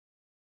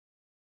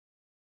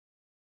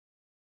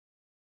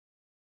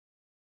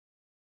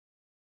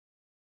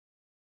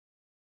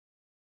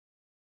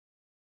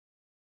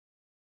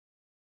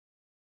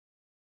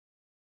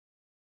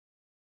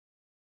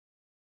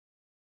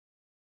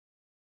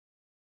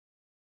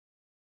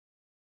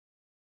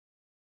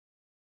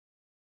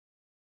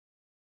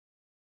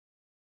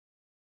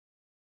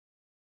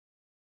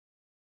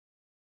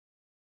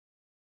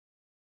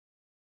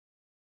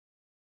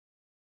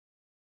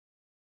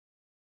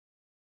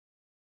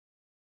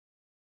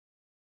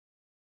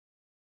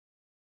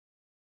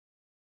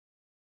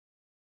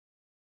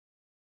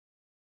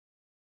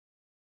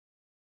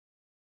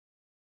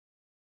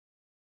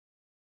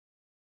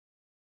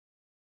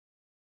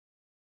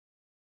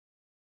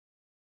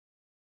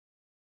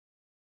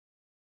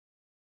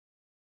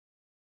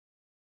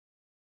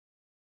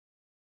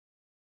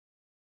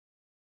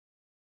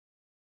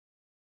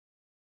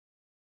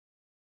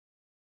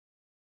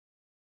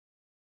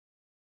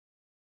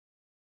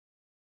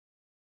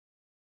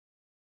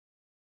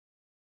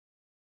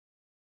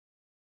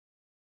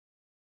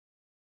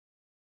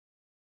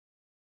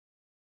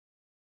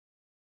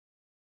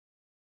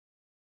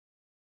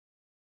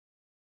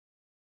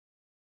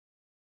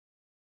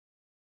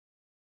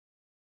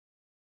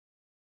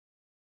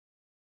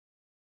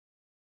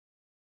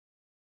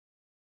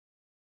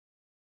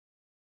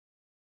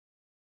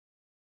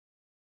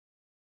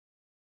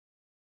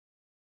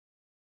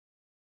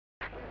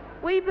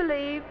We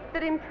believe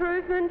that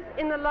improvements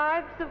in the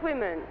lives of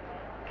women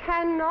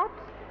cannot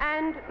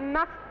and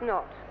must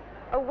not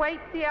await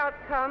the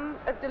outcome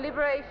of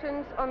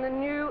deliberations on the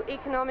new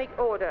economic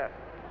order.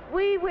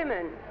 We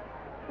women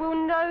will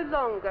no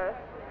longer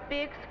be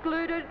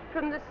excluded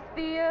from the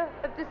sphere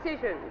of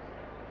decisions,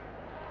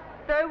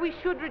 though we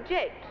should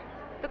reject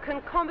the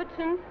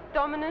concomitant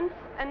dominance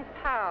and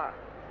power,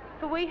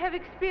 for we have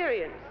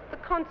experienced the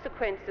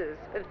consequences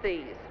of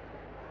these.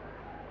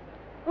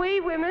 We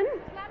women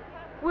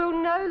will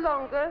no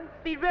longer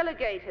be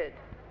relegated,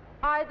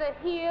 either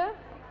here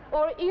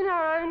or in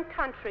our own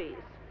countries,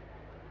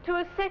 to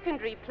a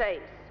secondary place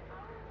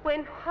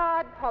when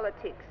hard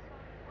politics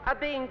are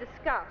being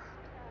discussed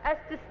as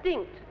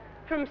distinct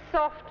from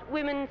soft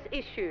women's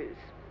issues.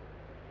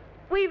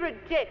 We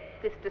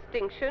reject this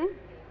distinction.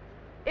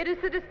 It is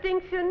the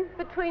distinction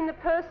between the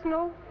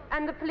personal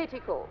and the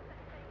political.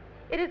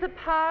 It is a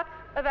part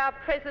of our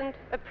present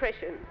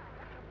oppression.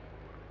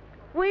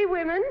 We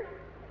women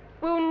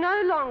will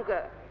no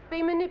longer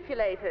be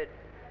manipulated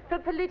for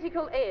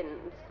political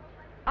ends,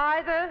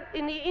 either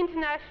in the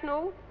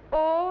international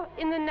or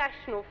in the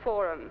national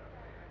forum,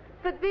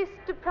 for this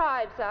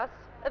deprives us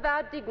of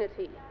our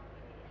dignity.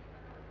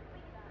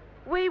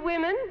 We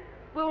women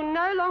will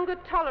no longer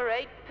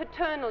tolerate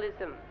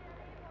paternalism,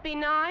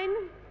 benign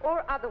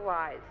or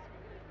otherwise,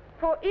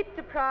 for it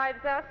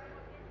deprives us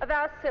of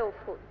our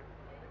selfhood,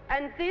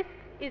 and this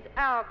is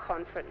our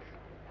conference.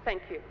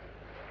 Thank you.